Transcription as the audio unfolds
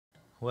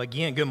Well,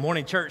 again, good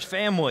morning, church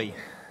family.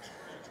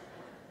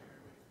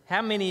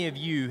 How many of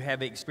you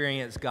have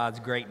experienced God's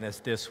greatness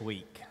this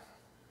week?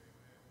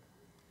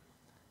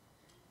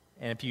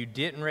 And if you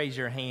didn't raise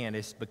your hand,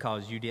 it's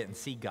because you didn't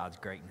see God's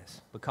greatness.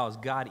 Because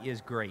God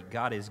is great.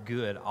 God is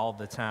good all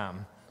the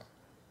time.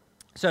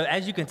 So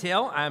as you can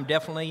tell, I'm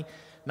definitely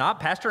not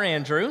Pastor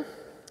Andrew.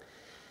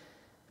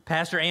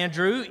 Pastor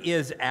Andrew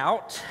is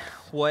out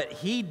what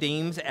he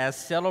deems as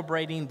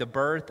celebrating the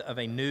birth of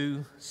a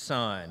new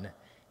son.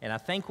 And I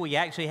think we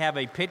actually have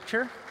a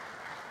picture.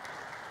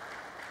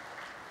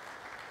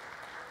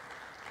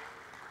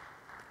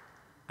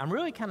 I'm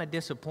really kind of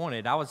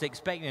disappointed. I was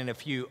expecting a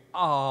few,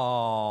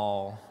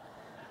 oh,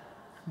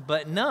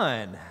 but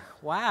none.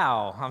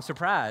 Wow, I'm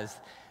surprised.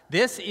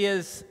 This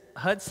is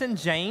Hudson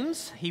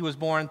James. He was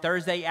born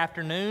Thursday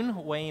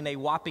afternoon, weighing a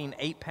whopping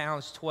 8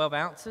 pounds, 12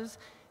 ounces,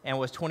 and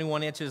was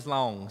 21 inches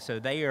long. So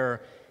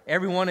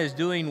everyone is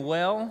doing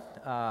well.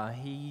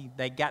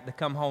 They got to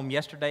come home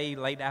yesterday,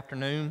 late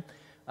afternoon.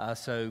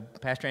 So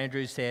Pastor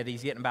Andrew said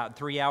he's getting about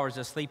 3 hours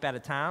of sleep at a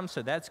time,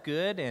 so that's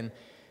good. And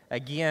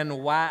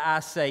again, why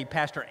I say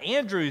Pastor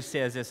Andrew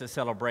says it's a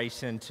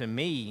celebration, to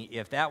me,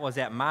 if that was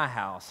at my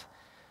house,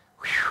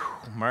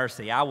 whew,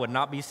 mercy, I would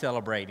not be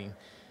celebrating.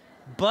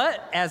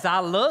 But as I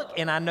look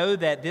and I know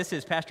that this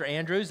is Pastor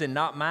Andrew's and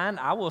not mine,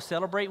 I will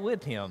celebrate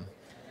with him.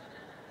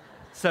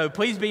 So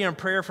please be in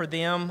prayer for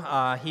them.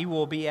 He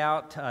will be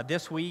out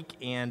this week,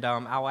 and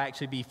I'll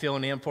actually be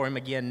filling in for him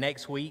again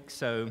next week.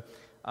 So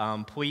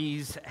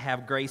please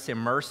have grace and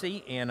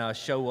mercy and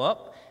show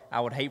up. I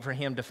would hate for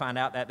him to find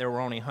out that there were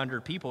only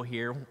 100 people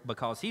here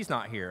because he's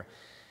not here.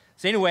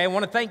 So anyway, I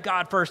want to thank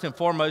God first and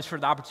foremost for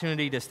the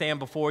opportunity to stand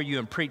before you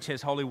and preach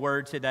his holy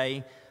word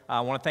today.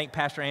 I want to thank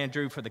Pastor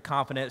Andrew for the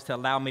confidence to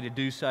allow me to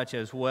do such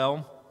as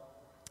well.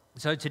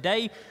 So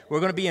today we're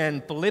going to be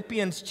in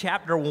Philippians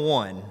chapter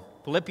 1.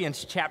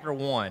 Philippians chapter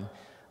 1.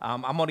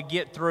 I'm going to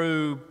get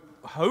through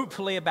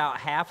hopefully about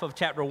half of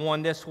chapter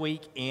 1 this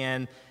week,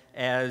 and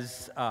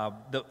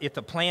if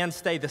the plans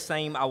stay the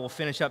same, I will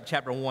finish up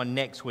chapter 1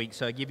 next week.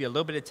 So I give you a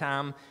little bit of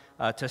time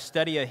to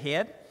study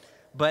ahead.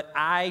 But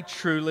I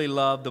truly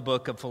love the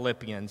book of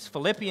Philippians.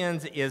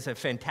 Philippians is a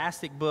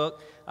fantastic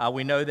book.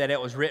 We know that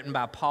it was written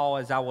by Paul,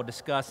 as I will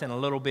discuss in a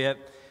little bit.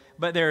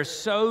 But there are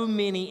so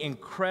many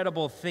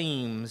incredible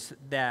themes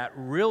that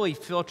really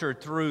filter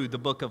through the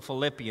book of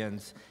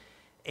Philippians.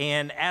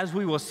 And as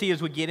we will see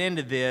as we get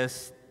into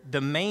this,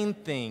 the main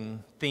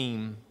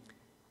theme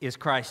is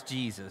Christ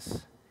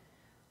Jesus,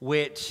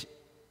 which,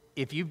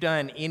 if you've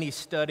done any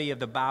study of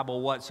the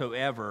Bible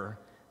whatsoever,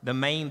 the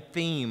main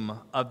theme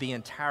of the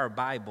entire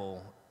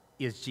Bible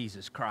is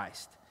Jesus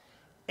Christ.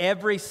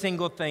 Every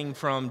single thing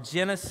from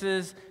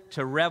Genesis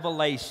to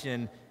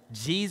Revelation,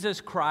 Jesus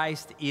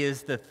Christ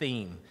is the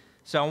theme.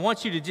 So I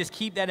want you to just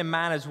keep that in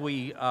mind as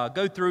we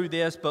go through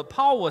this. But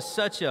Paul was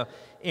such an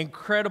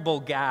incredible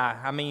guy.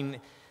 I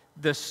mean,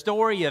 the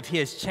story of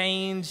his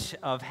change,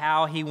 of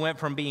how he went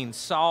from being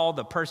Saul,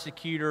 the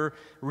persecutor,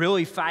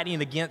 really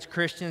fighting against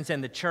Christians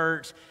and the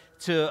church,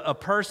 to a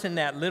person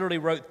that literally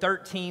wrote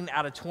 13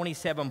 out of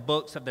 27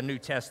 books of the New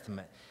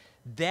Testament.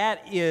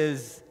 That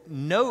is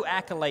no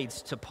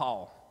accolades to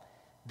Paul.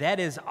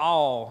 That is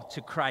all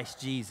to Christ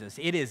Jesus.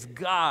 It is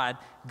God.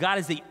 God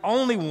is the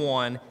only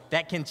one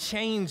that can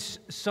change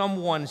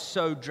someone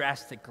so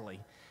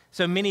drastically.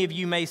 So many of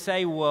you may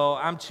say, well,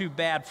 I'm too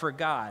bad for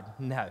God.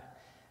 No,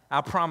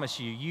 I promise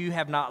you, you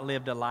have not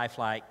lived a life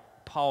like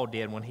Paul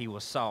did when he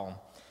was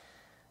Saul.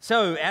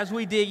 So as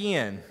we dig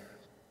in,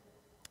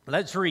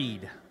 let's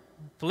read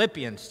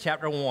Philippians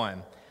chapter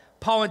 1.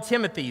 Paul and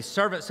Timothy,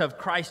 servants of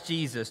Christ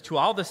Jesus, to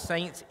all the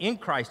saints in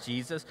Christ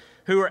Jesus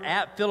who are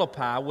at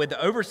Philippi with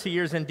the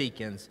overseers and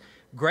deacons,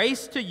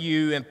 grace to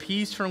you and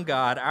peace from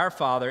God our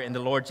Father and the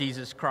Lord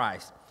Jesus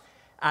Christ.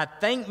 I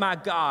thank my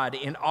God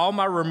in all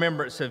my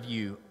remembrance of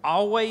you,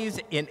 always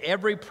in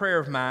every prayer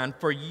of mine,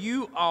 for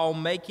you all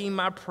making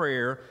my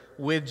prayer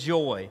with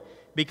joy,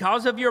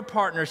 because of your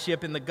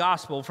partnership in the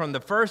gospel from the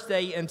first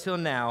day until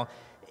now.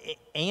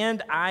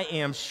 And I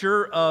am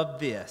sure of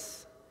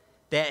this,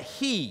 that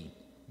he,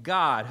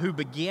 God, who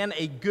began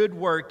a good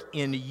work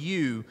in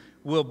you,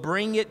 will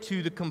bring it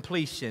to the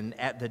completion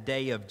at the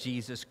day of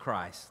Jesus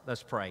Christ.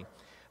 Let's pray.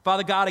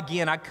 Father God,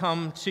 again, I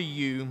come to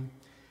you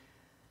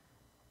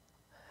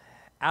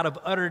out of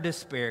utter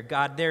despair.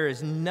 God, there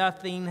is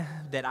nothing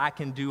that I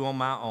can do on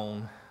my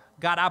own.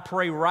 God, I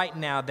pray right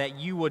now that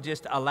you will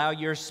just allow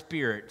your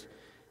Spirit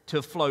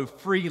to flow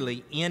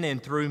freely in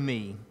and through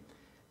me.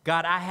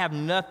 God, I have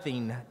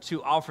nothing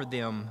to offer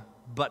them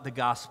but the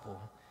gospel,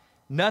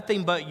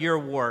 nothing but your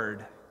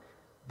word.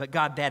 But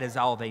God, that is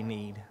all they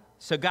need.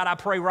 So God, I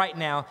pray right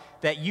now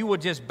that you will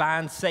just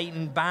bind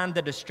Satan, bind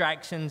the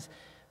distractions,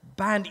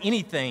 bind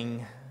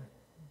anything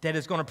that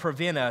is going to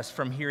prevent us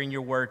from hearing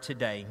your word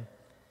today.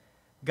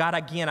 God,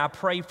 again, I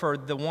pray for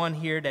the one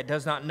here that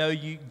does not know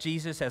you,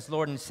 Jesus, as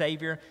Lord and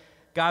Savior.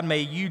 God, may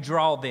you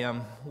draw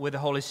them with the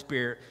Holy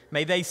Spirit.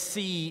 May they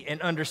see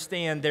and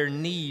understand their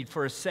need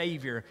for a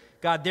Savior.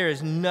 God, there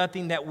is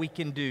nothing that we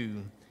can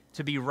do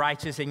to be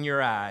righteous in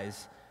your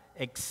eyes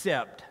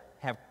except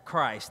have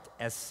Christ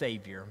as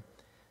Savior.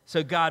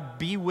 So God,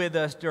 be with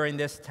us during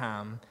this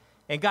time.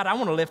 And God, I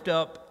want to lift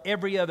up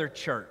every other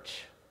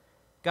church.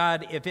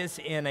 God, if it's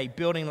in a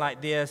building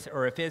like this,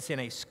 or if it's in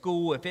a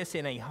school, if it's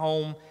in a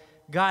home,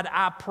 God,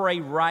 I pray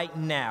right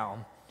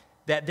now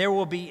that there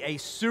will be a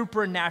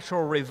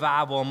supernatural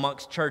revival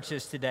amongst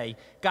churches today.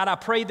 God, I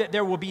pray that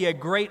there will be a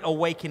great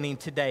awakening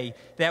today,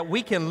 that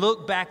we can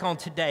look back on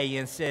today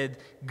and said,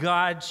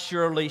 God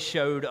surely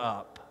showed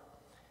up.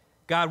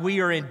 God, we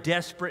are in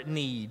desperate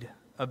need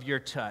of your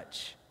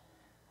touch.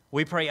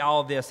 We pray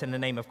all this in the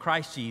name of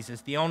Christ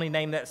Jesus, the only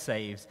name that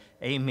saves.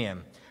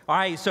 Amen. All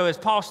right, so as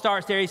Paul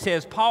starts there, he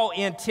says, Paul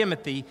and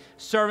Timothy,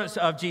 servants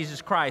of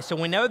Jesus Christ. So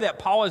we know that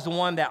Paul is the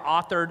one that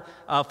authored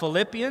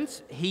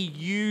Philippians. He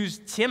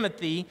used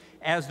Timothy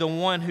as the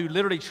one who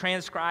literally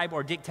transcribed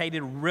or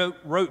dictated,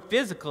 wrote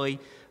physically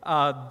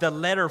the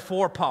letter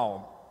for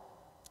Paul.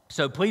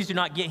 So please do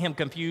not get him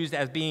confused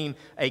as being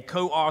a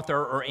co-author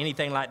or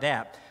anything like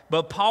that.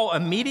 But Paul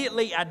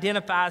immediately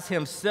identifies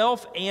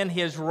himself and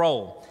his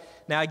role.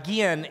 Now,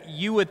 again,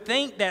 you would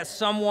think that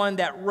someone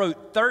that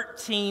wrote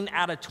 13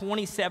 out of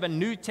 27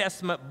 New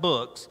Testament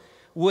books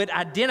would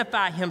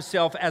identify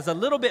himself as a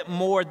little bit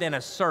more than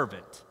a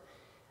servant.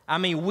 I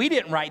mean, we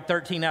didn't write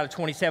 13 out of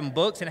 27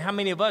 books, and how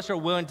many of us are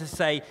willing to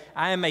say,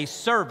 I am a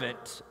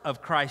servant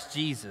of Christ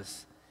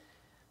Jesus?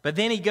 But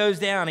then he goes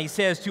down, he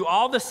says, to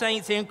all the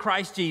saints in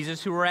Christ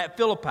Jesus who are at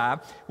Philippi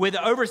with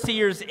the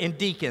overseers and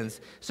deacons.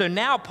 So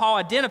now Paul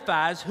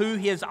identifies who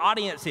his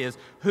audience is,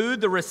 who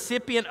the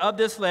recipient of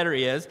this letter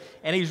is,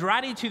 and he's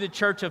writing to the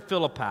church of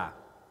Philippi.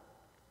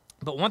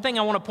 But one thing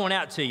I want to point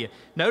out to you,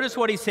 notice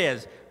what he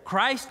says.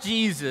 Christ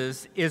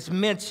Jesus is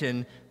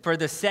mentioned for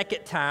the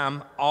second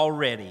time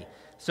already.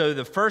 So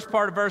the first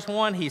part of verse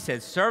 1, he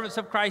says, servants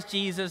of Christ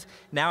Jesus.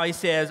 Now he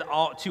says,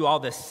 to all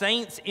the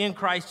saints in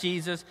Christ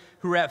Jesus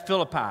who are at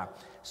Philippi.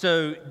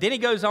 So then he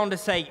goes on to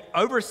say,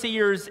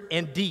 overseers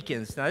and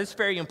deacons. Now this is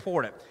very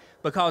important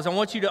because I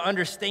want you to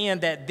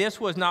understand that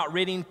this was not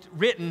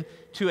written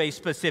to a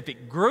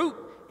specific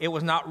group. It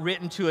was not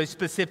written to a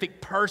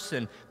specific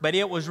person, but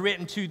it was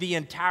written to the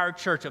entire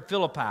church of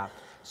Philippi.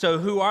 So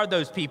who are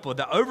those people?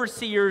 The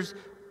overseers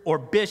or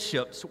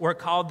bishops were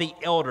called the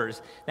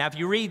elders. Now, if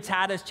you read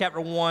Titus chapter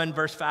 1,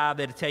 verse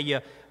 5, it'll tell you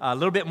a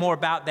little bit more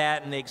about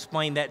that and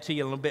explain that to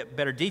you in a little bit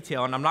better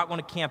detail, and I'm not going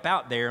to camp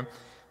out there.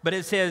 But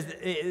it says,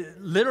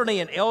 literally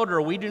an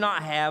elder we do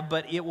not have,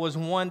 but it was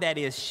one that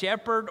is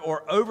shepherd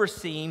or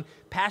overseeing,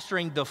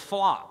 pastoring the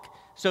flock.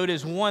 So it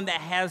is one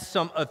that has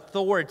some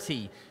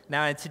authority.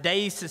 Now, in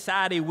today's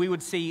society, we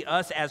would see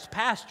us as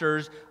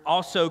pastors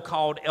also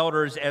called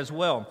elders as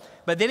well.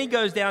 But then he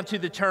goes down to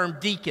the term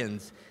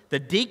deacons. The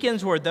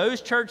deacons were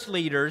those church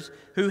leaders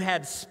who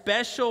had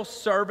special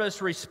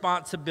service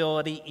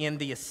responsibility in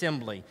the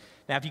assembly.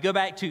 Now, if you go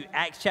back to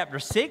Acts chapter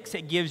 6,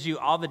 it gives you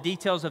all the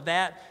details of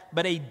that.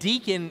 But a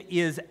deacon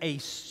is a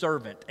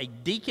servant. A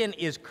deacon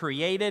is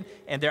created,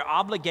 and their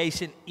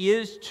obligation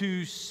is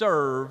to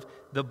serve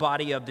the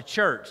body of the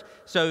church.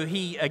 So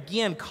he,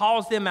 again,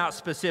 calls them out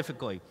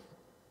specifically.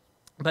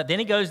 But then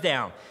he goes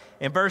down.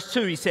 In verse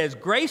 2, he says,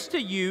 grace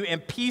to you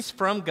and peace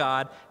from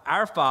God,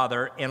 our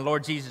Father, and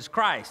Lord Jesus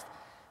Christ.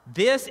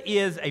 This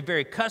is a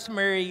very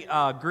customary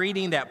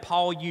greeting that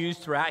Paul used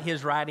throughout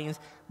his writings,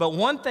 but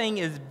one thing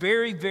is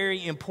very,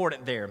 very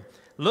important there.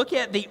 Look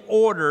at the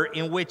order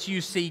in which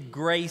you see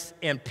grace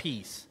and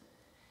peace.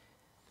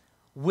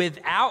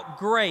 Without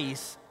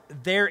grace,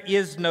 there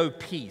is no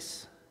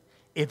peace.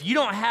 If you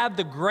don't have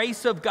the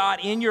grace of God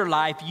in your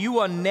life, you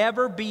will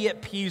never be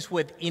at peace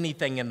with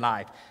anything in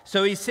life.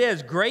 So he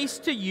says, grace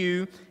to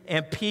you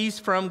and peace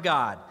from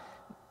God.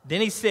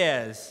 Then he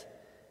says,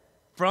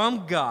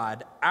 from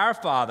God, our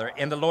Father,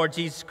 and the Lord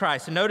Jesus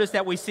Christ. So notice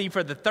that we see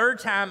for the third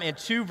time in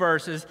 2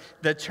 verses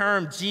the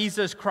term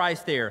Jesus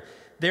Christ there.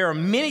 There are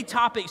many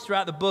topics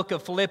throughout the book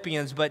of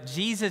Philippians, but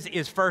Jesus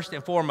is first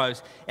and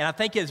foremost. And I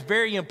think it's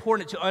very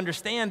important to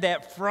understand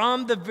that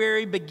from the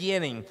very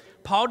beginning,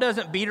 Paul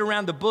doesn't beat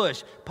around the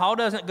bush. Paul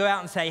doesn't go out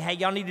and say, hey,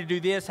 y'all need to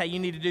do this, hey, you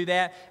need to do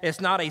that. It's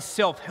not a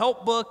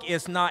self-help book.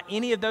 It's not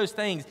any of those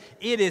things.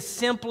 It is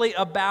simply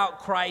about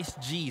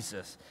Christ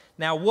Jesus.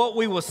 Now, what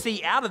we will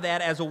see out of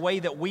that as a way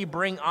that we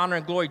bring honor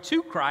and glory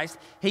to Christ,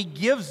 he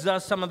gives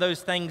us some of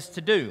those things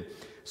to do.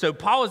 So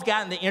Paul has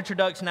gotten the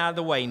introduction out of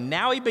the way.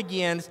 Now he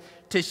begins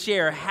to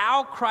share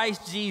how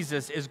Christ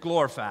Jesus is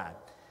glorified.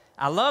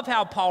 I love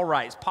how Paul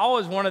writes. Paul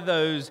is one of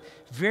those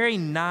very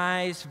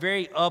nice,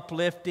 very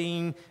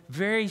uplifting,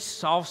 very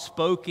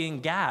soft-spoken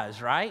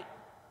guys, right?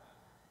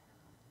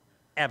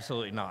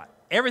 Absolutely not.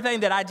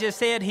 Everything that I just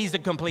said, he's the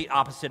complete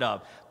opposite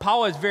of.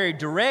 Paul is very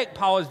direct.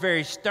 Paul is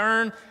very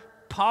stern.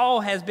 Paul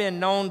has been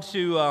known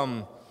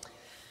to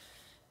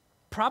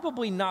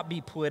probably not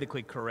be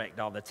politically correct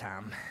all the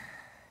time.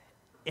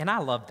 And I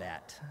love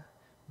that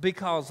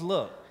because,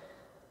 look,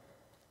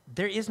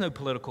 there is no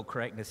political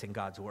correctness in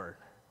God's word.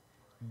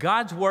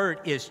 God's word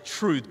is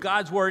truth.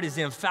 God's word is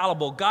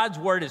infallible. God's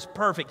word is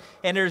perfect.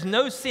 And there's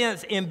no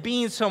sense in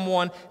being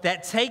someone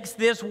that takes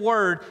this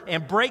word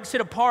and breaks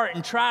it apart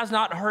and tries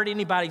not to hurt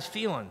anybody's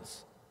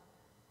feelings.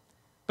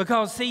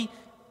 Because, see,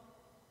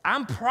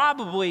 I'm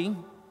probably,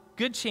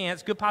 good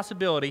chance, good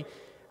possibility,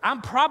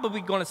 I'm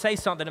probably going to say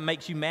something that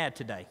makes you mad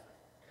today.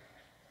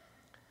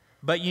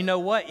 But you know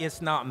what?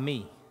 It's not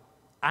me.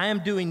 I am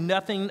doing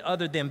nothing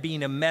other than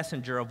being a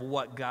messenger of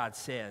what God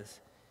says.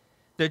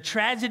 The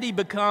tragedy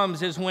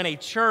becomes is when a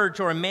church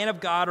or a man of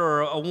God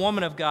or a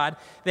woman of God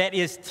that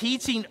is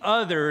teaching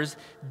others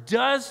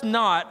does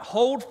not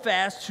hold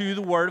fast to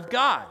the Word of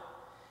God.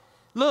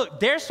 Look,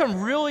 there's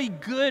some really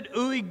good,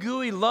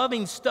 ooey-gooey,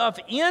 loving stuff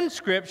in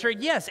Scripture.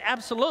 Yes,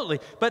 absolutely.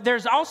 But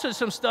there's also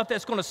some stuff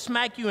that's going to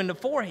smack you in the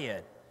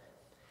forehead.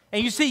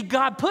 And you see,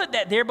 God put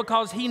that there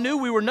because he knew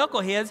we were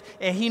knuckleheads,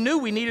 and he knew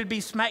we needed to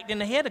be smacked in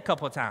the head a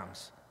couple of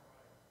times.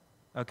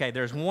 Okay,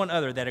 there's one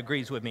other that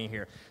agrees with me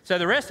here. So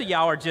the rest of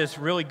y'all are just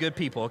really good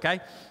people, okay?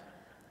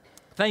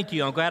 Thank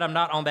you. I'm glad I'm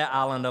not on that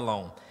island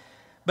alone.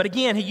 But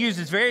again, he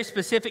uses very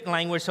specific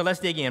language, so let's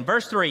dig in.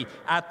 Verse 3,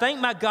 I thank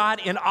my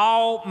God in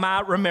all my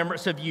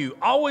remembrance of you,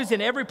 always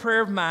in every prayer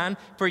of mine,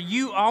 for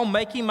you all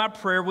making my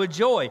prayer with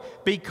joy,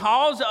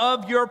 because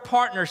of your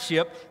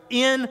partnership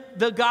in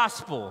the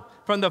gospel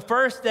from the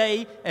first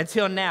day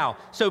until now.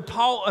 So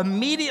Paul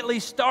immediately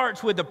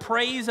starts with the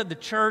praise of the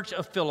church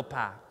of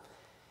Philippi.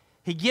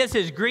 He gets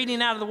his greeting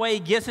out of the way.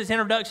 He gets his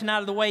introduction out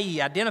of the way.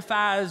 He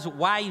identifies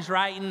why he's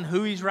writing,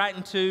 who he's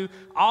writing to,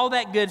 all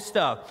that good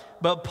stuff.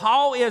 But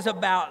Paul is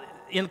about,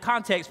 in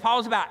context,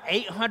 Paul's about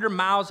 800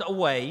 miles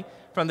away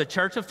from the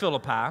church of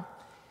Philippi.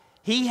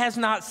 He has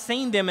not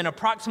seen them in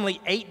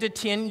approximately 8 to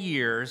 10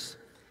 years.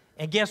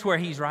 And guess where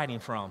he's writing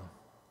from?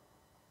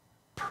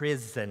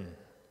 Prison.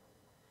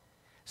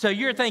 So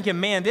you're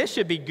thinking, man, this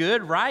should be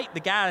good, right? The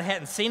guy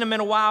hadn't seen him in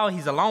a while.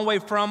 He's a long way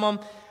from him.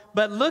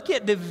 But look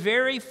at the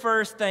very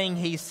first thing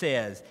he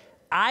says.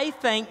 I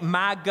thank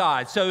my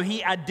God. So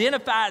he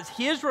identifies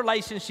his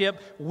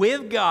relationship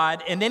with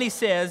God, and then he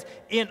says,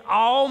 in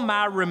all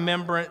my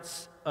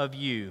remembrance of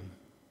you.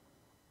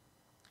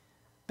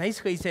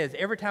 Basically, he says,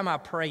 every time I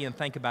pray and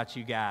think about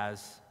you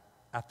guys,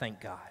 I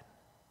thank God.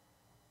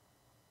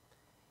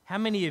 How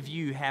many of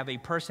you have a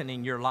person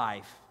in your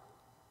life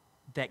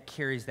that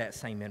carries that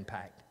same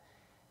impact?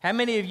 How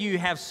many of you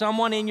have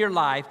someone in your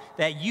life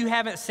that you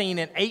haven't seen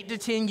in 8 to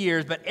 10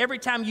 years, but every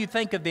time you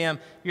think of them,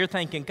 you're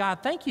thinking, God,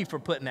 thank you for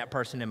putting that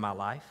person in my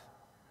life.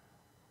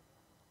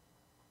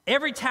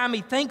 Every time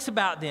he thinks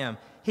about them,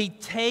 he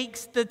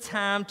takes the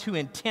time to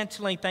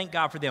intentionally thank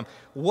God for them.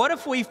 What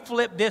if we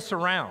flip this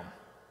around?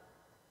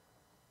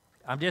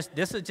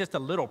 This is just a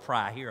little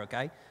pry here,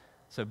 okay?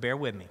 So bear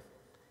with me.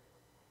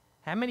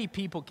 How many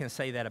people can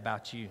say that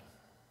about you?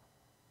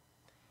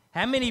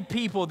 How many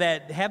people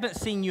that haven't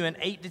seen you in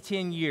 8 to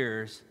 10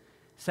 years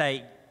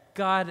say,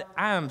 God,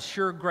 I am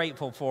sure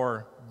grateful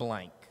for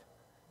blank,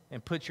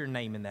 and put your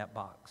name in that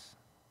box?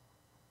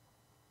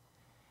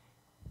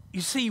 You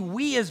see,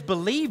 we as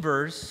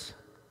believers,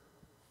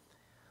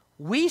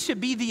 we should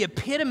be the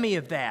epitome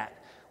of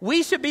that.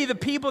 We should be the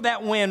people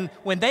that when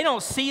they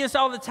don't see us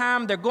all the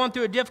time, they're going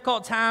through a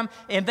difficult time,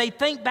 and they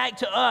think back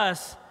to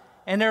us,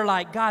 and they're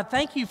like, God,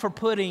 thank you for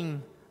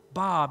putting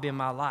Bob in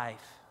my life.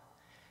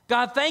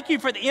 God, thank you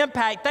for the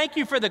impact. Thank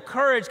you for the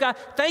courage. God,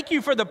 thank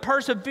you for the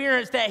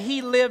perseverance that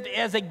he lived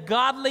as a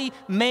godly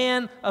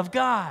man of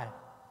God.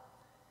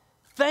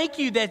 Thank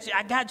you that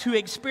I got to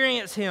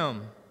experience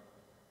him.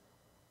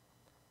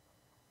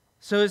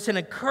 So it's an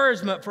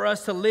encouragement for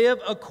us to live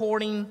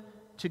according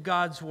to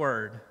God's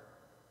word.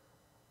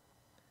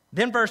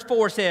 Then verse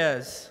 4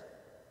 says,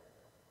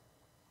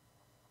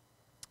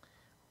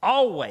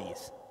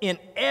 always in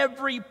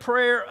every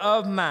prayer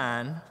of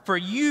mine, for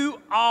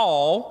you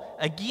all,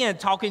 again,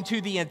 talking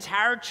to the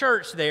entire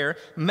church there,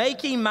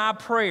 making my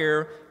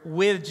prayer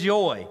with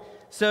joy.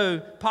 So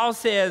Paul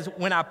says,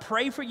 when I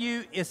pray for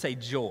you, it's a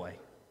joy.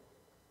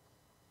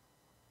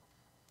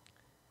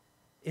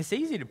 It's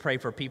easy to pray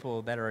for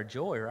people that are a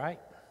joy,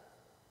 right?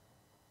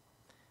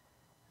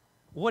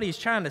 What he's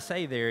trying to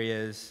say there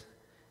is,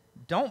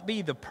 don't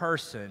be the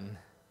person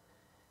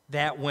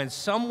that when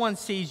someone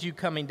sees you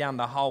coming down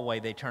the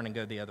hallway, they turn and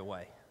go the other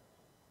way.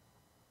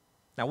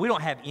 Now, we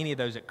don't have any of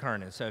those at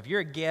Kernan, so if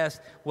you're a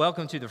guest,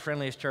 welcome to the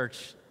friendliest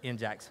church in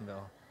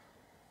Jacksonville.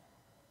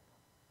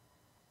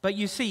 But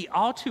you see,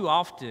 all too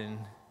often,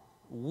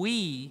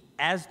 we,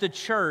 as the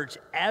church,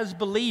 as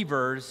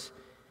believers,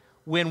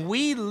 when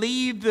we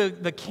leave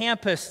the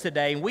campus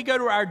today and we go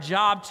to our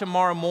job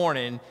tomorrow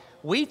morning,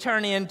 we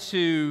turn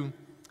into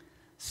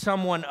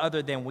someone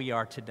other than we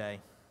are today.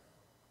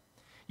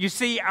 You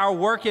see, our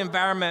work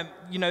environment,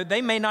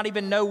 they may not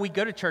even know we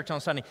go to church on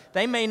Sunday.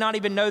 They may not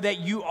even know that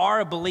you are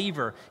a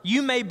believer.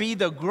 You may be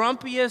the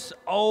grumpiest,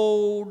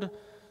 old,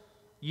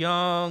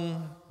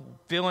 young,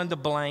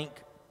 fill-in-the-blank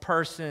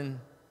person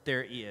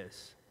there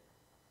is.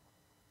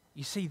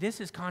 You see, this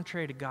is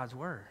contrary to God's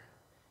word.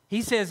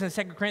 He says in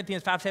 2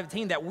 Corinthians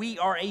 5:17 that we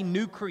are a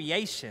new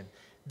creation.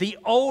 The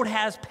old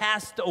has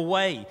passed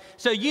away.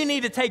 So you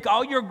need to take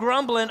all your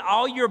grumbling,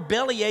 all your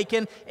belly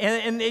aching,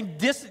 and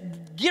just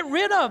get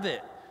rid of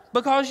it.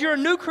 Because you're a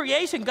new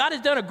creation. God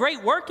has done a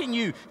great work in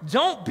you.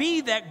 Don't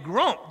be that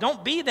grump.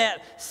 Don't be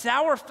that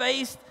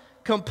sour-faced,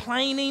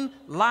 complaining,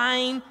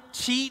 lying,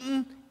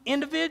 cheating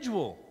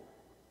individual.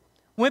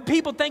 When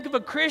people think of a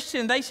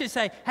Christian, they should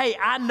say, hey,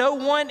 I know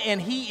one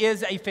and he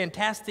is a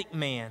fantastic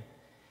man.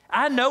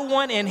 I know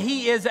one and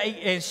she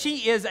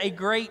is a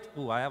great,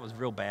 ooh, that was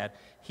real bad.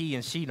 He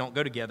and she don't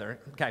go together.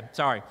 Okay,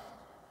 sorry.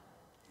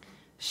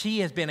 She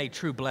has been a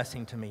true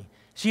blessing to me.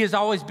 She has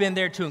always been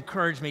there to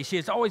encourage me. She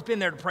has always been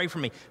there to pray for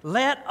me.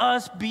 Let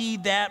us be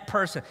that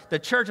person. The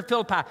Church of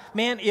Philippi.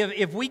 Man,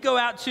 if we go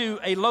out to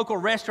a local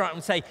restaurant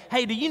and say,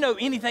 hey, do you know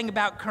anything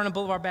about Kernan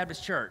Boulevard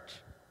Baptist Church?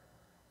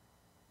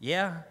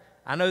 Yeah,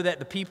 I know that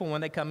the people,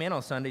 when they come in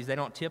on Sundays, they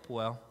don't tip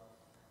well.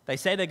 They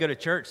say they go to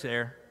church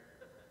there.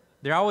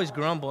 They're always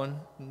grumbling.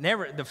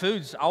 The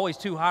food's always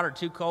too hot or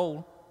too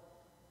cold.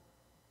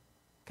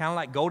 Kind of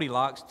like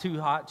Goldilocks,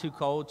 too hot, too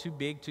cold, too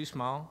big, too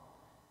small.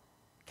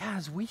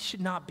 Guys, we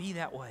should not be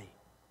that way.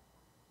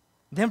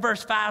 Then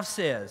verse 5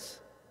 says,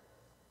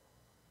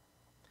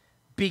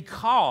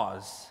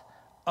 because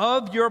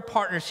of your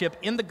partnership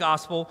in the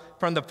gospel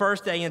from the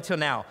first day until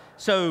now.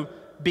 So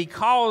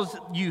because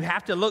you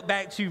have to look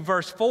back to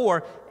verse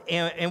 4,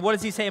 and what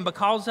is he saying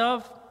because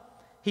of?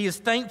 He is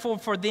thankful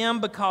for them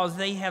because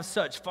they have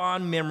such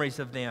fond memories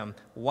of them.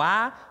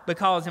 Why?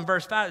 Because in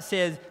verse 5 it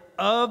says,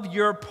 of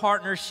your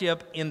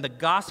partnership in the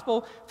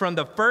gospel from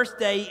the first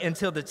day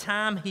until the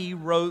time he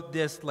wrote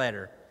this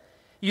letter.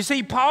 You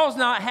see, Paul's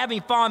not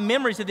having fond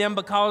memories of them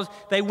because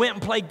they went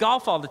and played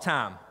golf all the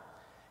time.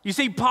 You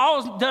see,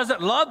 Paul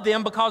doesn't love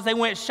them because they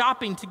went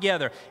shopping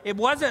together. It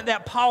wasn't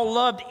that Paul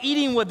loved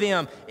eating with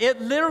them.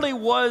 It literally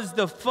was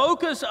the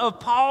focus of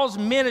Paul's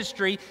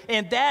ministry,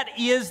 and that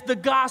is the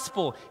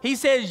gospel. He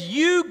says,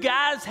 you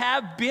guys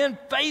have been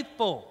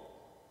faithful.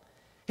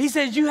 He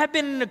says, you have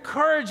been an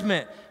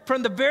encouragement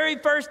from the very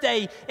first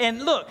day.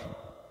 And look,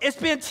 it's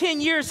been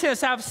 10 years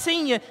since I've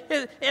seen you,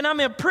 and I'm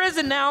in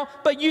prison now,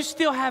 but you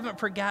still haven't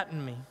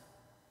forgotten me.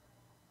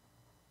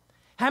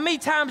 How many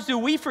times do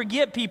we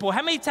forget people?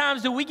 How many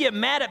times do we get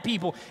mad at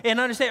people and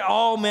understand,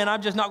 oh man,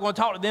 I'm just not going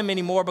to talk to them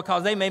anymore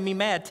because they made me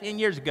mad 10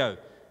 years ago?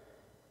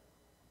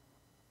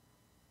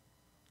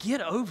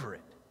 Get over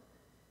it.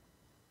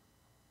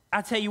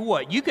 I tell you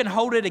what, you can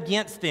hold it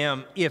against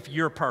them if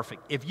you're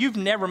perfect. If you've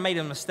never made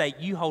a mistake,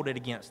 you hold it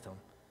against them.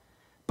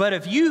 But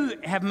if you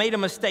have made a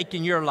mistake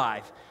in your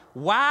life,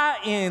 why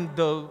in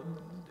the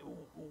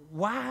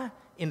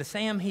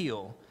Sam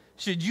Hill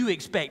should you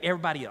expect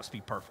everybody else to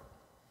be perfect?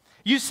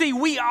 You see,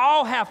 we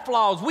all have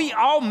flaws. We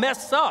all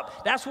mess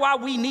up. That's why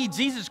we need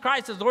Jesus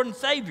Christ as Lord and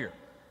Savior.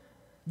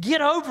 Get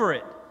over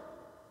it.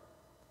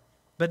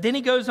 But then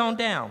he goes on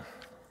down.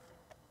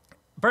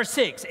 Verse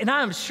 6, and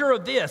I am sure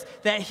of this,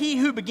 that he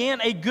who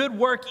began a good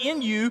work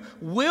in you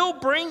will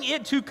bring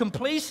it to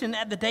completion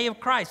at the day of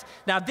Christ.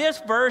 Now, this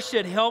verse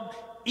should help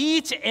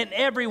each and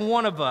every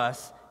one of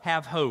us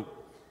have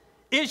hope.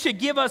 It should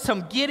give us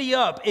some giddy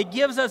up. It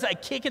gives us a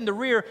kick in the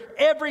rear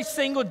every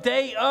single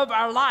day of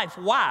our life.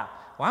 Why?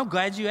 Well, I'm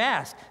glad you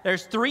asked.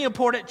 There's 3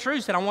 important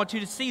truths that I want you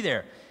to see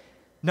there.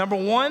 Number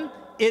 1,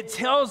 it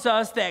tells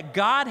us that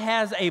God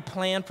has a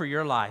plan for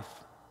your life.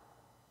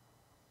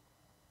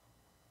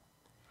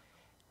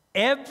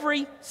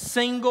 Every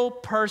single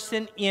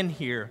person in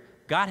here,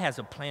 God has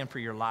a plan for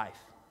your life.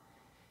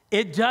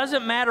 It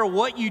doesn't matter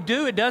what you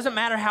do. It doesn't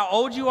matter how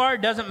old you are.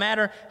 It doesn't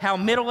matter how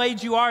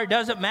middle-aged you are. It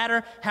doesn't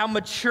matter how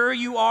mature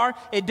you are.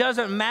 It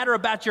doesn't matter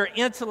about your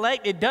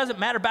intellect. It doesn't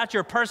matter about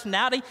your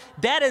personality.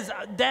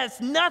 That's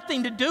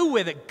nothing to do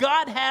with it.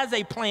 God has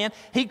a plan.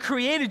 He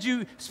created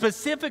you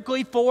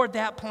specifically for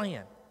that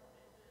plan.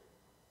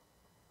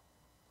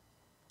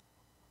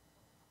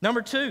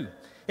 Number 2,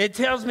 it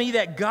tells me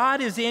that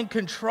God is in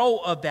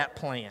control of that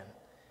plan.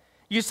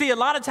 You see, a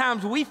lot of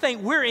times we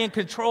think we're in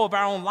control of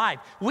our own life.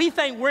 We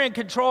think we're in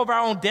control of our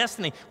own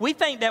destiny. We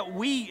think that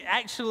we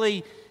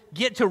actually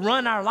get to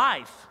run our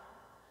life.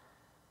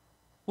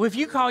 Well, if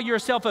you call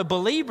yourself a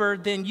believer,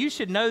 then you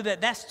should know that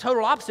that's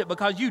total opposite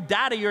because you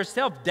die to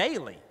yourself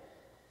daily.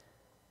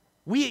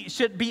 We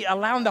should be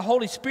allowing the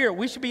Holy Spirit,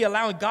 we should be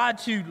allowing God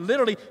to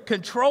literally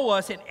control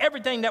us in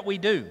everything that we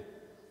do.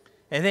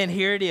 And then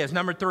here it is,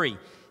 number 3.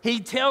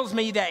 He tells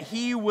me that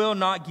he will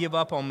not give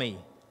up on me.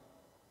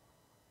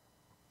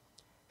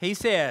 He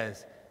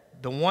says,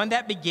 the one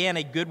that began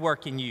a good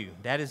work in you,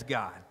 that is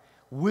God,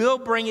 will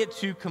bring it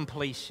to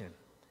completion.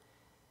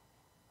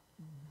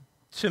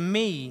 To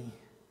me,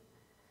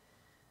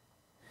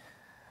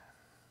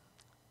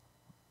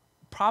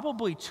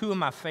 probably 2 of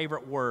my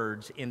favorite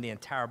words in the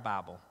entire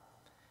Bible,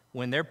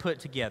 when they're put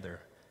together,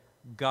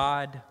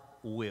 God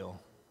will.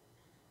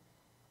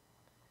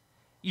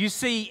 You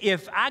see,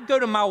 if I go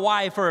to my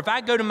wife or if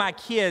I go to my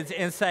kids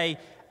and say,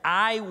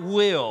 I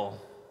will,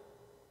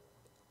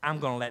 I'm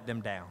going to let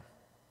them down.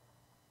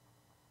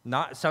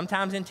 Not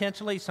sometimes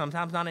intentionally,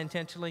 sometimes not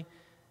intentionally,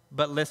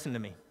 but listen to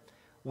me.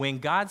 When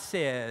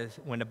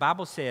the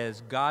Bible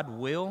says God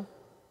will,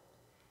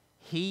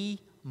 he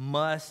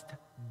must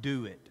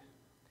do it.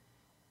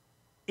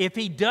 If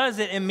he does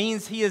it, it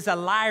means he is a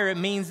liar. It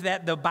means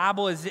that the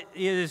Bible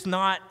is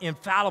not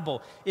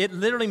infallible. It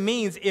literally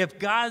means if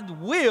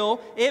God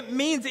will, it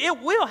means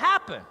it will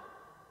happen.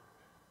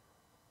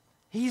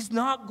 He's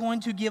not going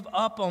to give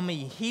up on me.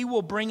 He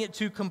will bring it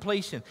to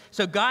completion.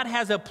 So God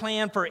has a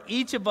plan for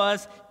each of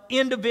us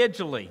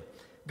individually.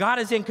 God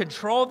is in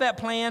control of that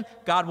plan.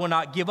 God will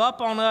not give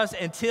up on us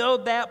until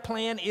that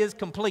plan is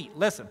complete.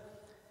 Listen,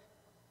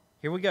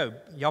 here we go.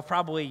 Y'all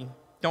probably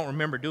don't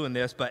remember doing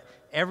this, but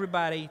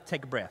everybody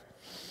take a breath.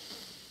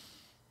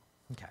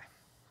 Okay.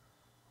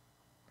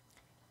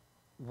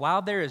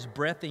 While there is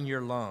breath in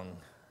your lung,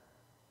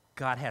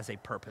 God has a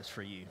purpose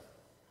for you.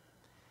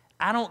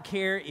 I don't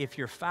care if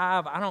you're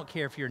 5, I don't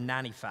care if you're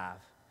 95.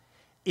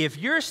 If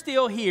you're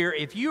still here,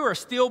 if you are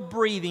still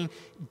breathing,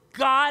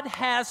 God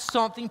has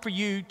something for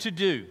you to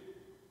do.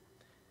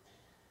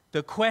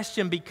 The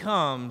question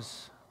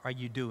becomes, are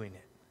you doing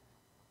it?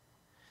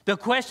 The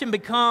question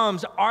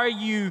becomes, are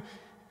you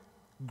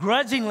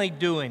grudgingly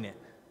doing it?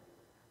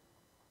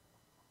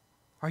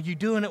 Are you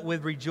doing it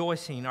with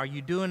rejoicing? Are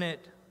you doing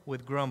it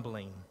with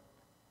grumbling?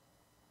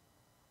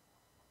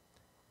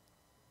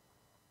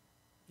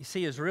 You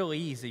see, it's real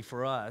easy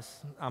for us.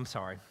 I'm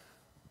sorry.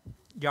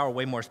 Y'all are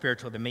way more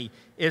spiritual than me.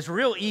 It's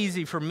real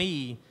easy for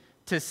me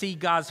to see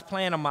God's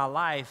plan on my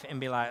life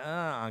and be like,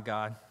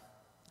 God,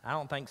 I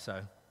don't think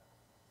so.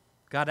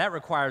 God, that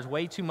requires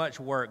way too much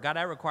work. God,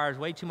 that requires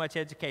way too much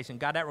education.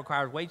 God, that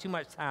requires way too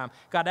much time.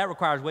 God, that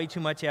requires way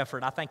too much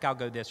effort. I think I'll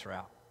go this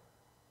route.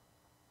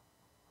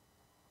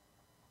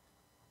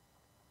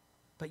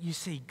 But you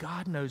see,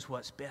 God knows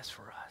what's best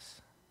for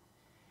us.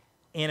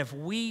 And if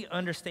we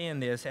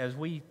understand this, as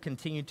we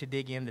continue to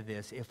dig into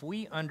this, if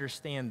we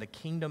understand the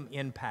kingdom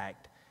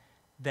impact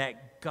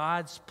that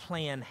God's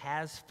plan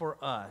has for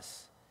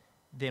us,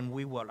 then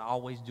we will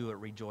always do it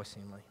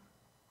rejoicingly.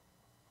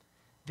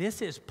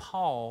 This is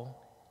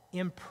Paul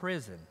in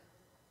prison.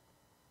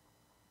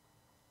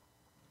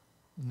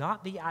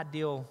 Not the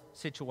ideal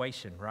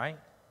situation, right?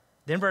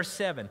 Then verse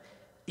 7,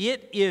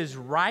 it is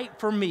right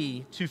for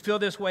me to feel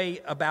this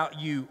way about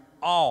you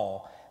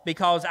all,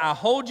 because I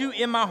hold you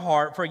in my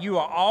heart, for you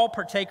are all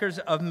partakers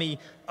of me,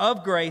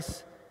 of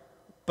grace,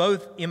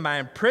 both in my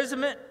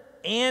imprisonment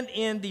and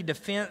in the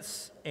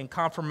defense and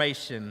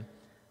confirmation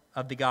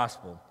of the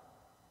gospel.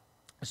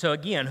 So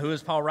again, who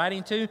is Paul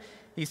writing to?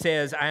 He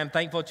says, I am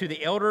thankful to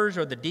the elders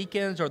or the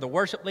deacons or the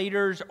worship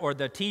leaders or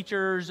the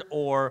teachers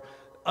or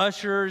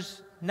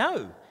ushers.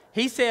 No,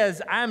 he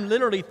says, I'm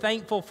literally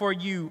thankful for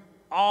you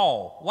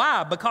all.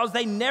 Why? Because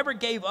they never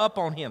gave up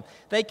on him.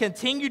 They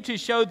continued to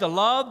show the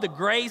love, the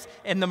grace,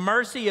 and the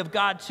mercy of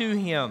God to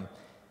him.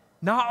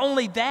 Not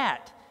only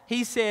that,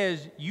 he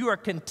says, you are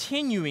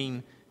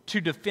continuing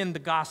to defend the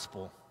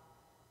gospel.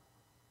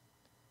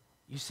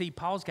 You see,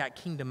 Paul's got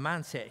kingdom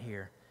mindset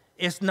here.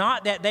 It's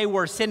not that they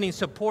were sending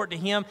support to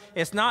him.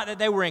 It's not that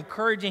they were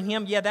encouraging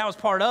him. Yeah, that was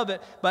part of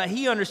it. But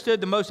he understood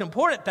the most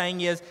important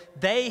thing is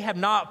they have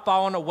not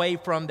fallen away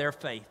from their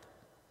faith.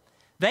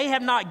 They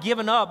have not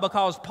given up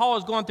because Paul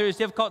is going through this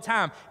difficult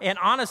time. And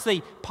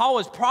honestly, Paul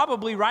is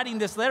probably writing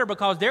this letter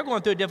because they're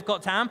going through a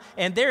difficult time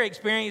and they're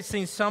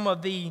experiencing some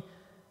of the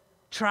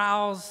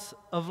trials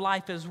of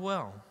life as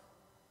well.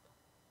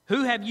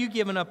 Who have you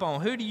given up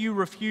on? Who do you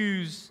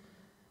refuse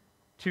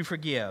to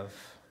forgive?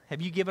 Have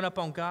you given up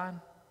on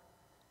God?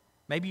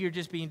 Maybe you're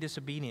just being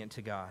disobedient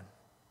to God.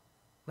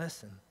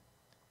 Listen,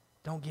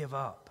 don't give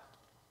up.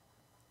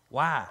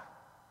 Why?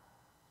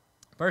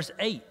 Verse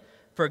 8.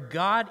 For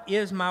God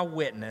is my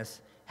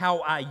witness, how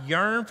I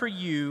yearn for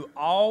you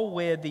all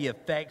with the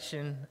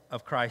affection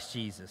of Christ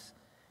Jesus.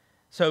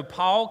 So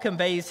Paul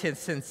conveys his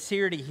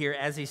sincerity here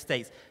as he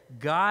states,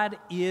 God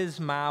is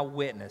my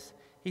witness.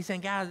 He's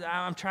saying, guys,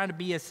 I'm trying to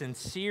be as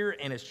sincere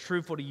and as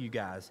truthful to you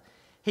guys.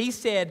 He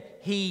said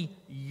he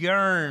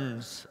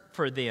yearns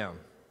for them.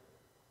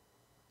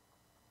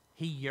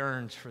 He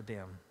yearns for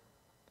them.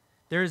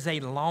 There is a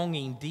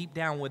longing deep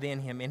down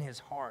within him, in his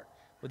heart,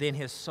 within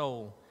his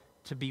soul,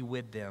 to be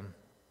with them.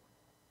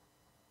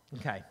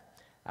 Okay,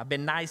 I've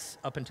been nice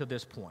up until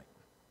this point.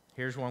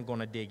 Here's where I'm going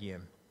to dig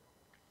in.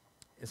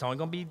 It's only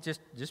going to be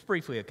just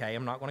briefly, okay?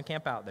 I'm not going to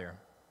camp out there.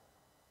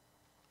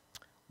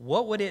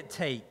 What would it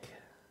take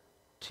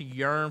to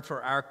yearn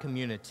for our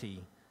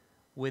community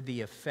with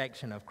the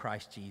affection of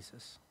Christ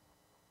Jesus?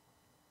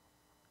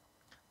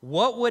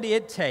 What would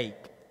it take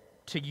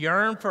to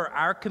yearn for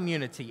our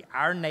community,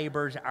 our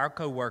neighbors, our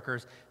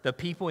coworkers, the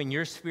people in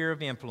your sphere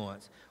of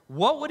influence?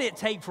 What would it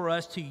take for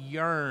us to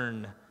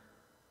yearn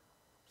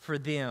for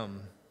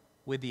them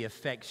with the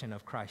affection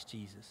of Christ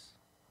Jesus?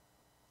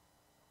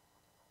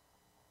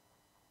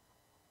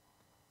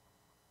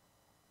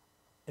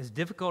 As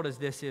difficult as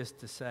this is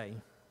to say,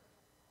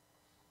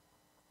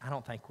 I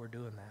don't think we're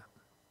doing that.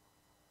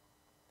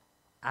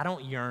 I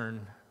don't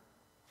yearn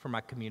for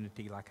my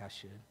community like I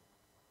should.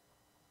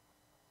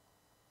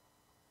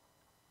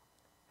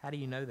 How do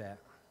you know that?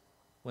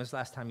 When's the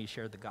last time you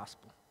shared the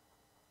gospel?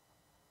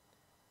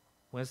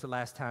 When's the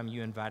last time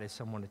you invited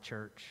someone to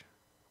church?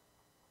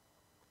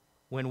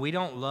 When we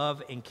don't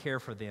love and care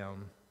for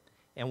them,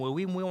 and when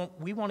we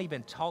won't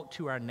even talk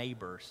to our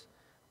neighbors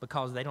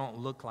because they don't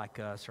look like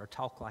us or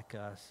talk like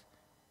us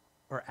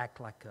or act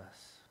like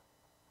us,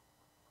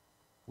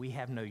 we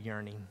have no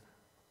yearning.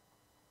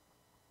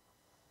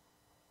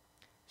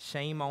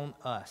 Shame on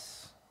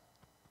us.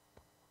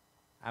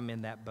 I'm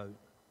in that boat.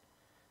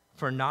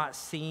 For not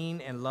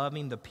seeing and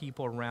loving the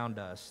people around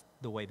us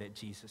the way that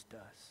Jesus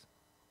does.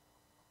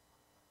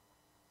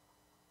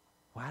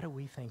 Why do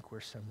we think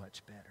we're so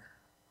much better?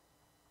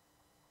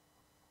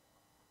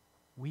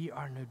 We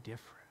are no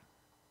different.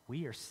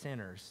 We are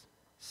sinners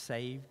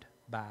saved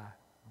by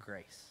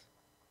grace.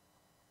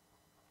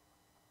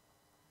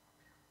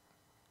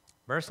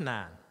 Verse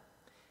 9,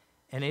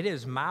 and it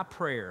is my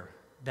prayer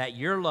that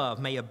your love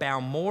may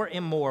abound more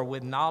and more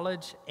with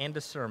knowledge and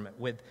discernment,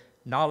 with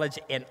knowledge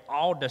and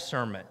all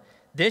discernment.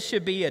 This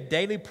should be a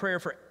daily prayer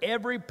for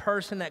every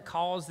person that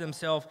calls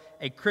themselves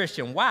a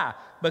Christian. Why?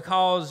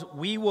 Because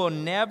we will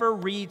never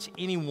reach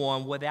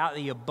anyone without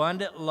the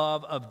abundant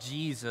love of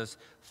Jesus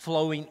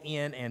flowing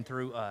in and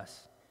through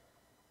us.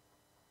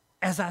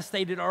 As I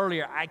stated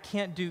earlier, I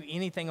can't do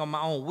anything on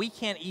my own. We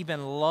can't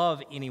even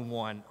love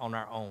anyone on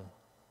our own.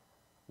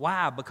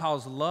 Why?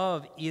 Because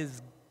love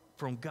is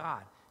from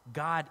God.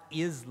 God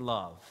is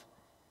love.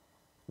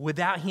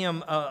 Without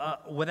him,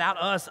 without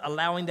us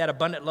allowing that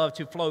abundant love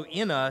to flow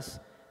in us,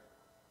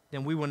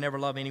 then we will never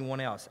love anyone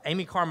else.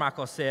 Amy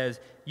Carmichael says,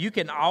 you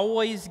can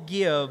always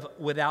give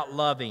without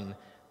loving,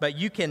 but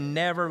you can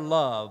never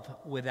love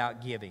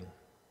without giving.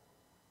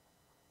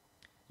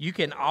 You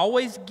can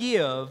always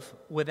give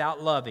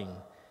without loving,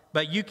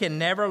 but you can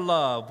never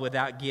love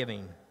without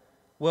giving.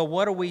 Well,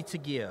 what are we to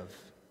give?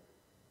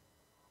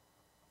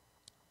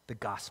 The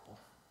gospel.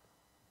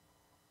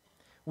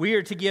 We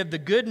are to give the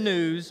good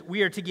news.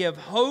 We are to give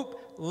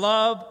hope,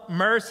 love,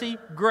 mercy,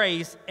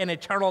 grace, and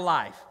eternal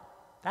life.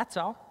 That's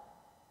all.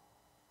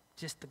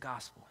 Just the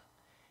gospel.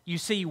 You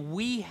see,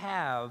 we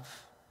have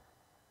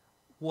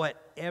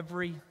what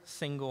every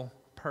single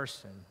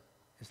person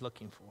is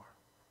looking for.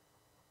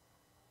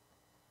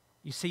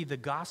 You see, the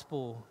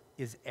gospel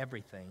is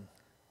everything.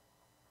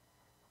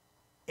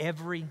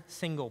 Every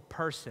single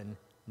person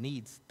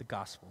needs the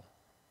gospel.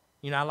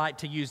 You know, I like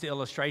to use the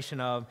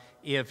illustration of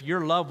if your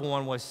loved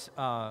one was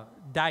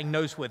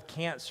diagnosed with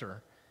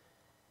cancer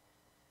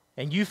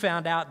and you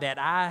found out that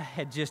I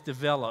had just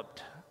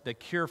developed the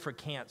cure for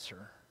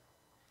cancer,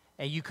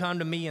 and you come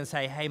to me and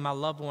say, hey, my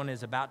loved one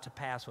is about to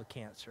pass with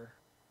cancer.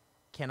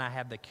 Can I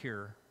have the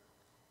cure?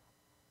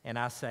 And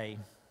I say,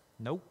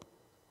 nope.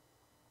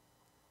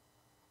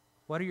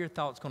 What are your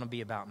thoughts going to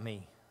be about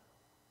me?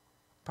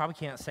 Probably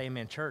can't say them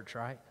in church,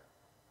 right?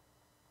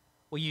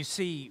 Well, you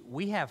see,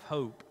 we have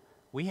hope.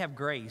 We have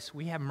grace,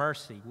 we have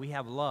mercy, we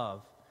have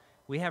love,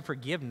 we have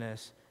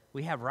forgiveness,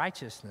 we have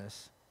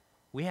righteousness,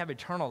 we have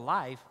eternal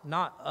life,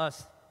 not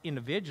us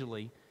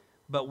individually,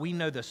 but we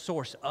know the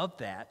source of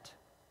that.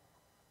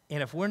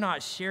 And if we're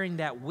not sharing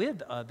that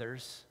with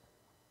others,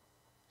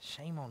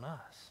 shame on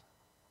us.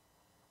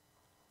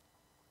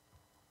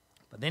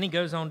 But then he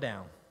goes on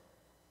down.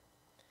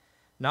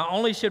 Not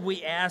only should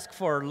we ask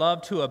for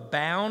love to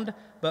abound,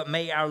 but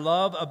may our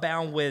love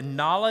abound with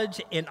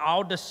knowledge and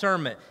all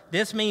discernment.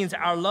 This means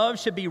our love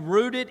should be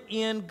rooted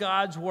in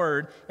God's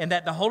word and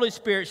that the Holy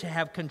Spirit should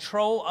have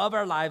control of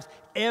our lives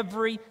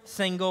every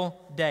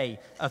single day.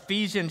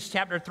 Ephesians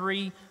chapter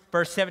 3,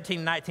 verse 17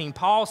 and 19,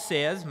 Paul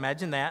says,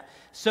 imagine that,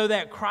 so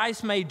that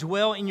Christ may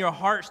dwell in your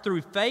hearts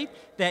through faith,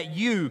 that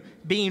you,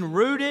 being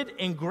rooted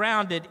and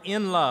grounded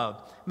in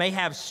love, may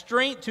have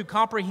strength to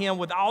comprehend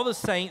with all the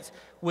saints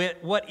with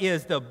what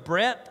is the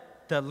breadth,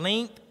 the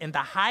length, and the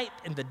height,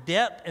 and the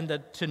depth,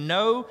 and to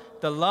know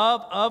the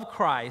love of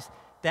Christ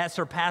that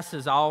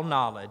surpasses all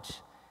knowledge,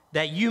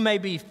 that you may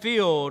be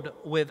filled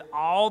with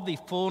all the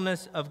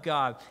fullness of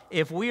God.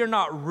 If we are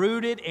not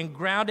rooted and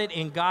grounded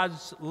in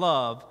God's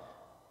love,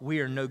 we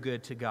are no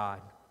good to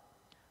God.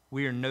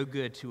 We are no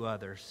good to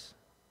others,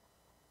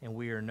 and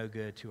we are no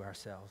good to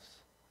ourselves.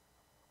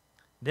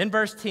 Then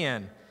verse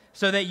 10,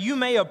 so that you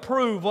may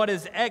approve what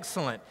is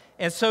excellent,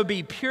 and so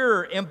be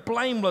pure and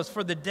blameless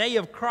for the day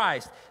of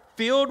Christ,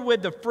 filled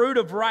with the fruit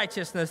of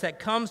righteousness that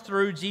comes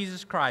through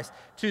Jesus Christ,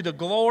 to the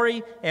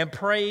glory and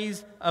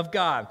praise of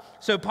God.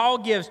 So Paul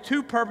gives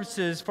two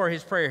purposes for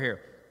his prayer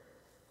here.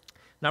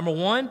 Number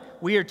one,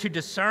 we are to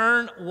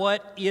discern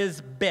what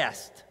is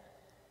best.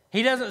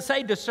 He doesn't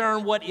say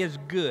discern what is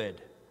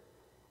good.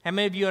 How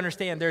many of you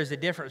understand there is a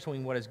difference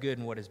between what is good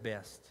and what is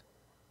best?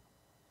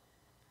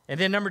 And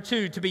then number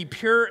two, to be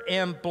pure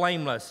and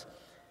blameless.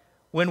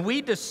 When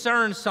we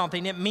discern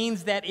something, it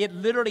means that it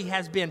literally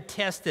has been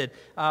tested,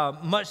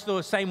 much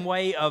the same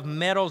way of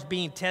metals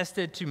being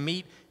tested to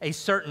meet a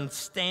certain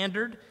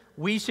standard.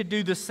 We should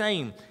do the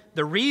same.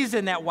 The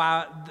reason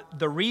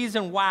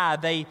why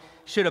they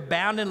should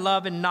abound in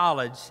love and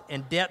knowledge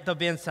and depth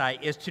of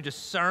insight is to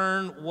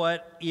discern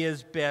what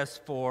is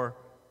best for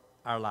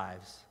our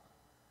lives.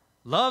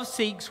 Love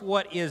seeks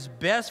what is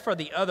best for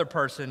the other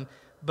person,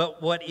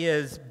 but what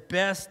is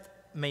best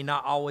may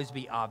not always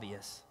be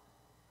obvious.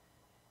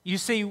 You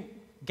see,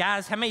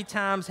 guys, how many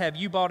times have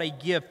you bought a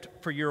gift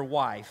for your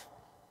wife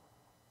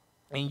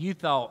and you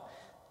thought,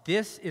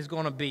 this is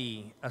going to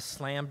be a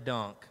slam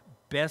dunk,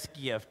 best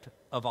gift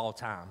of all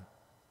time?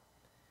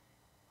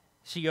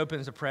 She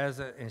opens the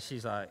present and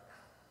she's like,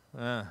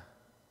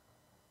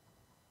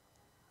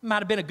 Might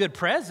have been a good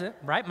present,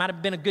 right? Might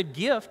have been a good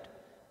gift,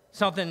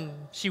 something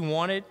she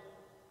wanted,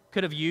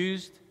 could have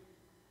used,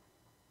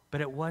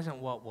 but it wasn't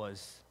what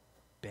was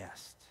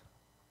best.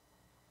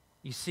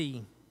 You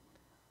see,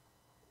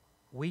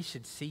 we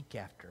should seek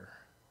after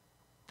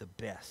the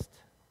best.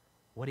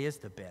 What is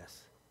the best?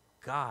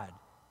 God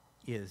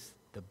is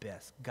the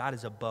best. God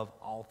is above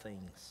all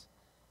things.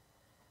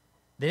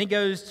 Then he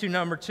goes to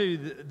number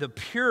 2, the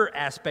pure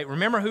aspect.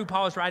 Remember who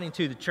Paul is writing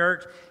to, the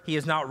church. He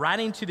is not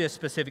writing to this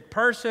specific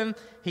person.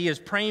 He is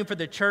praying for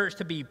the church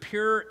to be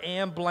pure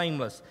and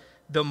blameless.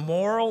 The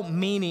moral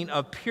meaning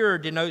of pure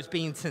denotes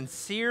being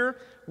sincere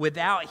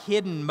without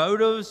hidden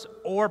motives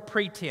or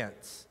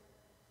pretense.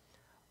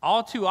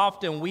 All too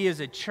often, we as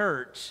a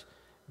church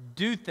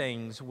do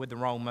things with the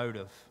wrong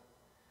motive.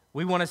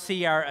 We want to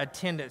see our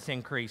attendance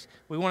increase.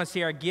 We want to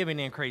see our giving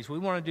increase. We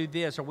want to do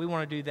this or we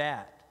want to do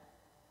that.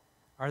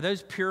 Are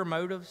those pure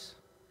motives?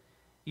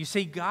 You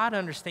see, God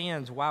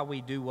understands why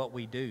we do what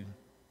we do.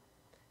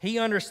 He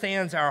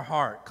understands our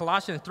heart.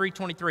 Colossians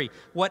 3:23,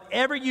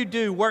 whatever you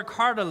do, work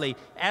heartily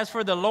as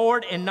for the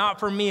Lord and not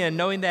for men,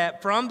 knowing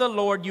that from the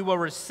Lord you will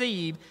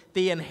receive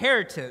the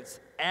inheritance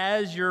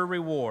as your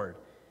reward.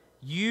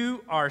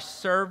 You are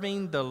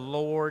serving the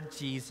Lord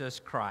Jesus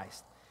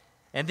Christ.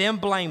 And then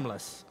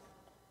blameless.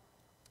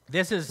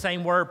 This is the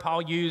same word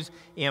Paul used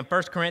in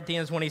 1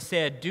 Corinthians when he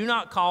said, do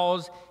not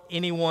cause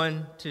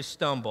anyone to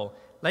stumble.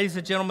 Ladies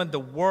and gentlemen, the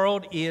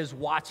world is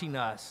watching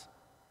us.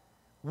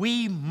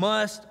 We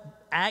must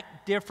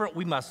act different.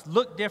 We must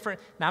look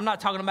different. Now, I'm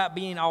not talking about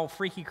being all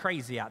freaky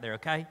crazy out there,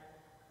 okay?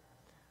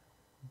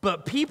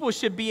 But people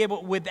should be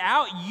able,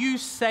 without you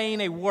saying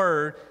a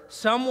word,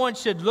 someone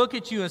should look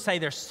at you and say,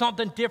 there's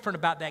something different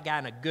about that guy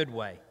in a good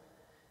way.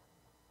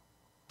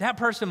 That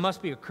person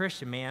must be a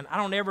Christian, man. I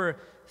don't ever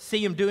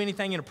see him do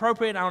anything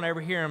inappropriate. I don't ever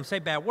hear him say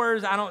bad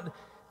words.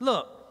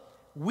 Look,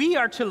 we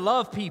are to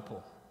love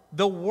people.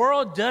 The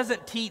world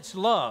doesn't teach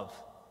love,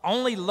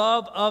 only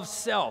love of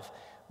self.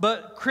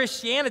 But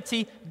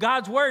Christianity,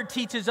 God's word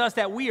teaches us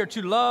that we are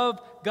to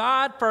love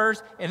God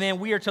first, and then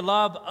we are to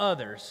love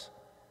others.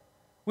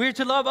 We are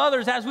to love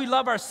others as we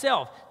love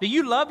ourselves. Do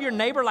you love your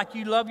neighbor like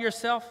you love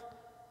yourself?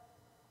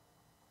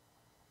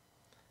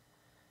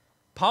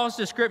 Paul's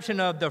description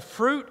of the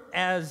fruit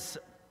as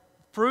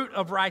fruit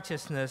of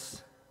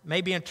righteousness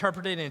may be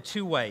interpreted in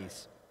 2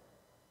 ways.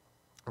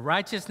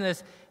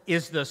 Righteousness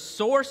is the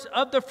source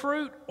of the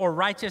fruit, or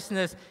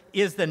righteousness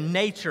is the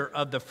nature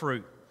of the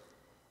fruit.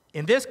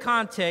 In this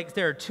context,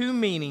 there are 2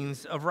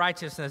 meanings of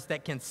righteousness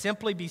that can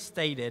simply be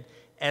stated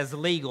as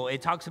legal.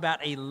 It talks about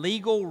a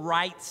legal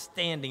right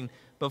standing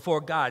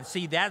before God.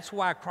 See, that's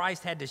why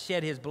Christ had to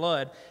shed his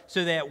blood,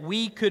 so that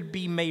we could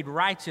be made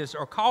righteous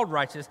or called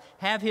righteous,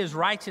 have his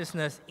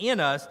righteousness in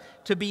us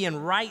to be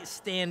in right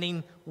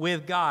standing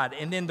with God,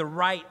 and then the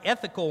right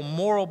ethical,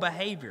 moral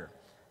behavior.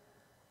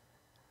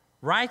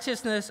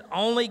 Righteousness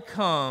only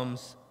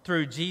comes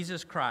through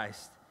Jesus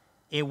Christ,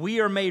 and we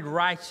are made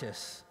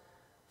righteous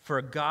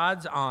for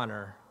God's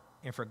honor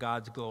and for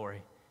God's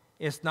glory.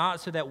 It's not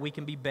so that we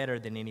can be better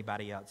than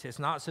anybody else. It's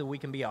not so we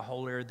can be a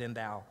holier than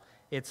thou.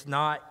 It's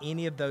not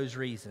any of those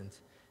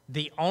reasons.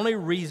 The only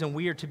reason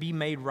we are to be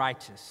made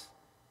righteous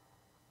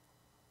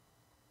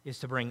is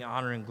to bring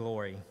honor and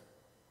glory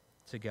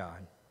to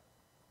God.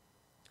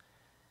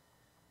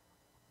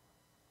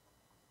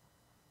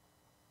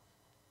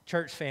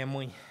 Church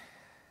family,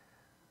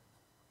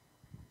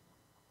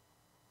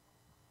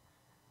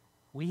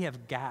 we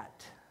have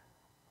got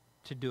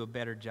to do a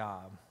better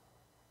job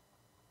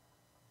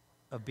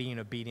of being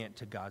obedient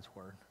to God's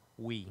word.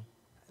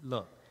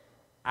 Look,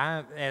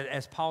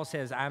 as Paul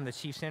says, I'm the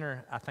chief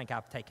sinner. I think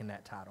I've taken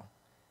that title.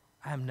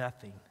 I am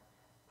nothing.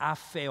 I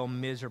fail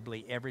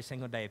miserably every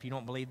single day. If you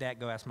don't believe that,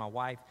 go ask my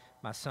wife,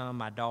 my son,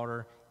 my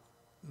daughter.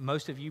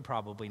 Most of you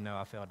probably know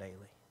I fail daily.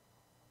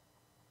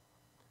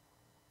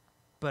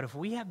 But if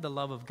we have the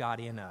love of God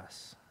in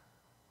us,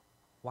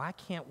 why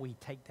can't we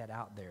take that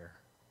out there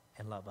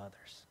and love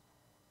others?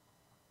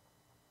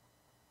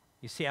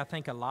 You see, I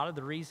think a lot of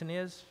the reason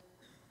is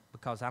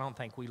because I don't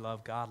think we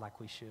love God like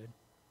we should.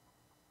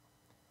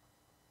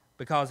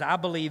 Because I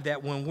believe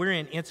that when we're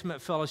in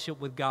intimate fellowship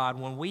with God,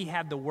 when we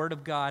have the Word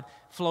of God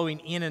flowing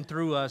in and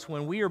through us,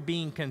 when we are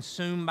being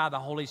consumed by the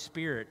Holy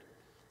Spirit,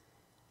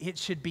 it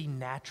should be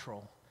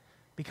natural.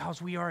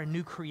 Because we are a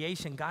new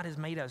creation. God has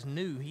made us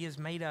new. He has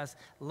made us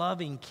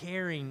loving,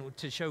 caring,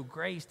 to show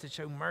grace, to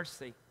show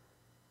mercy.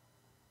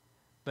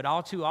 But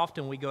all too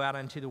often we go out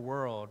into the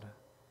world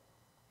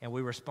and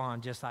we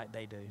respond just like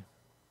they do.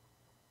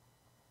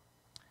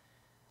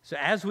 So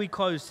as we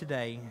close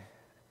today,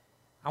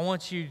 I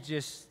want you to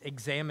just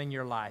examine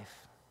your life.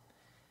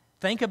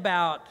 Think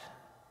about,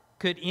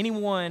 could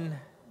anyone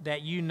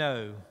that you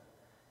know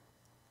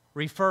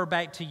refer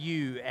back to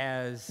you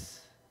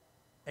as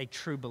a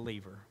true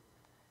believer?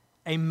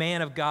 A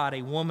man of God,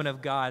 a woman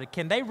of God?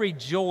 Can they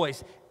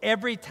rejoice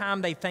every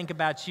time they think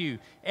about you?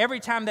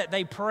 Every time that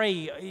they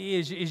pray,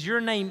 is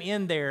your name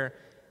in there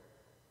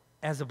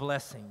as a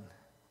blessing?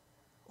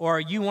 Or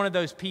are you one of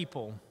those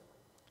people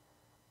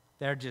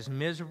that are just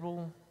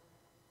miserable,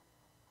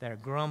 that are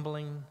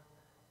grumbling,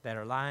 that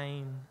are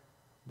lying,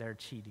 that are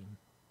cheating.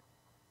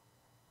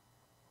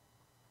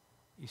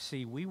 You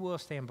see, we will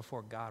stand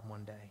before God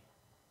one day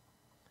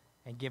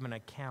and give an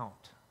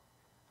account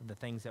of the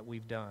things that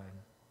we've done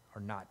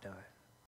or not done.